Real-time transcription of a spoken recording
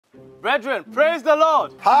Brethren, praise the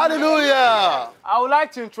Lord. Hallelujah. I would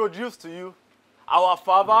like to introduce to you our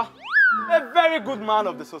father, a very good man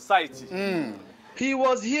of the society. He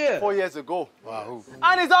was here 4 years ago. Wow.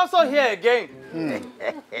 And he's also here again.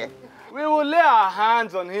 We will lay our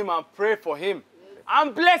hands on him and pray for him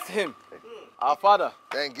and bless him. Our father.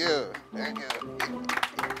 Thank you. Thank you.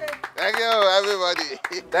 Thank you,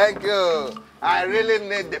 everybody. Thank you. I really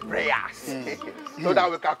need the prayers so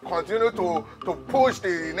that we can continue to push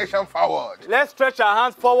the nation forward. Let's stretch our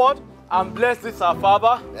hands forward and bless this our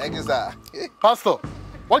father. Thank you, sir. Pastor,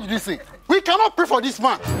 what did you say? We cannot pray for this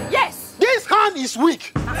man. Yes. This hand is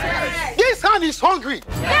weak. Yes. This hand is hungry.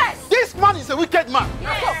 Yes. This man is a wicked man.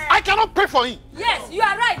 Yes. I cannot pray for him. Yes, you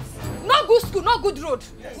are right. No good school, no good road.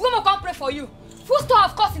 Yes. We will come pray for you. Food store,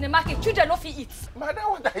 of course, in the market. Children no fit eat. Madam,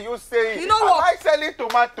 what are you saying? You know what? Am I selling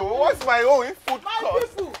tomato? What's my own food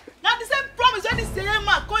cost? People, now the same promise when the same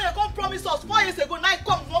man come promise us 4 years ago. Now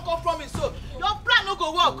come promise so your plan no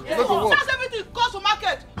go work. No go work. Just everything cost for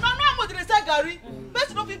market. Now how much they sell garri?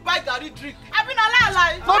 Best no fit buy garri drink. I been a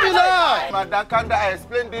lie. No be lie. Madam, can't I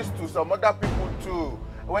explain this to some other people too?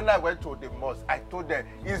 When I went to the mosque, I told them,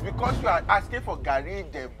 it's because you are asking for Gari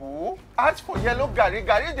Debu. Ask for yellow Gari.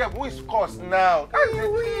 Gari Debu is cost now. That's the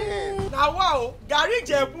thing. Now wow, garri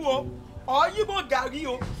jebu or Yibo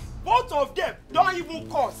garri both of them don't even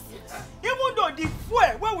cost. Even though the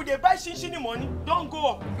fuel where we dey buy shinshini money don't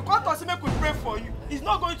go up. You can't us make we pray for you. It's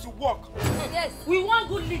not going to work. Yes, we want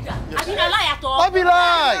good leader. I mean a lie at all. No be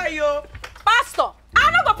lie. Pastor,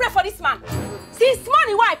 I'm not gonna pray for this man. Since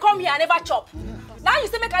morning when I come here, I never chop. Now you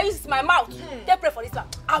say make I use my mouth. They pray for this man.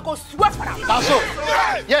 I go sweat for him. That's so.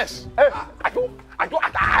 Yes. Hey, I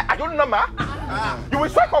don't know, man. You will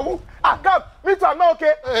swear for who? Come. Me too, I'm not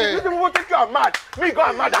okay. Hey. You people think you are mad. Me go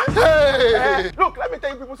and mad. Hey. Look, let me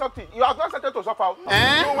tell you people something. You have not started to suffer.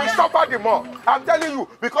 You will suffer the more. I'm telling you,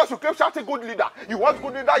 because you keep shouting good leader. You want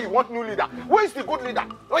good leader, you want new leader. Who is the good leader?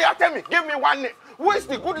 Oh yeah, tell me. Give me one name. Who is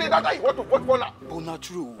the good leader that you want to vote for now? But not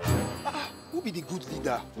true. Who be the good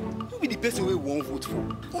leader? Who be the person we won't vote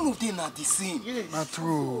for? All of them are the same. Yes. Not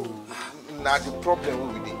true. Now the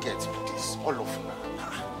problem we dey get with this, all of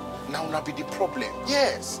now be the problem.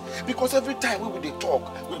 Yes, because every time we dey talk,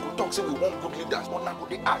 we go talk say we want good leaders, but now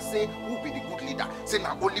they ask say who be the good leader? Say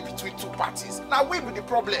now only between two parties. Now we be the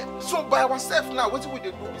problem. So by ourselves now, what we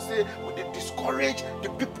dey do? We say we dey discourage the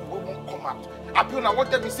people who won't come out. I want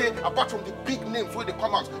them to say apart from the big names where they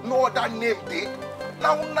come out, no other name they.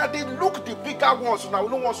 Now they look the bigger ones. Now we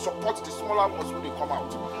don't want to support the smaller ones when they come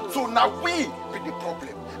out. So now we be the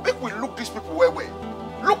problem. Make we look these people where.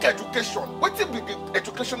 Look education. What will be the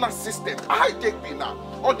educational system? How it take be now?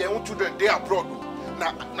 All their own children they abroad.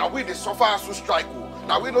 Now we they suffer as we strike.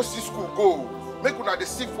 Now we no see school go. Make una they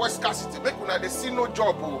see fuel scarcity. Make una they see no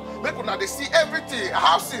job. Make una they see everything.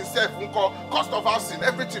 Housing self, cost of housing,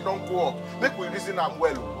 everything don't go up. Make we reason am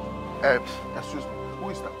well. Excuse me. Who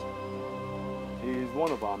is that? He is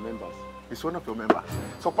one of our members. He's one of your members.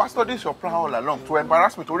 So Pastor, this is your plan all along to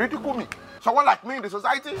embarrass me, to ridicule me. Someone like me in the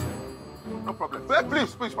society? No problem.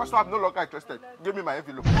 Please, Pastor, I'm no longer interested. Give me my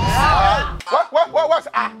envelope. What's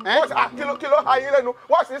kilo?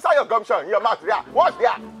 What's inside your gumption, your mouth there? What's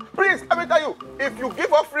there? Please, let me tell you, if you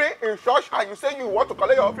give offering in church and you say you want to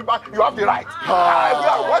collect your offering back, you have the right.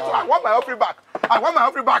 I want my offering back. I want my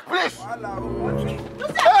offering back, please.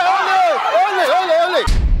 Hey,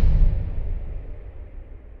 only.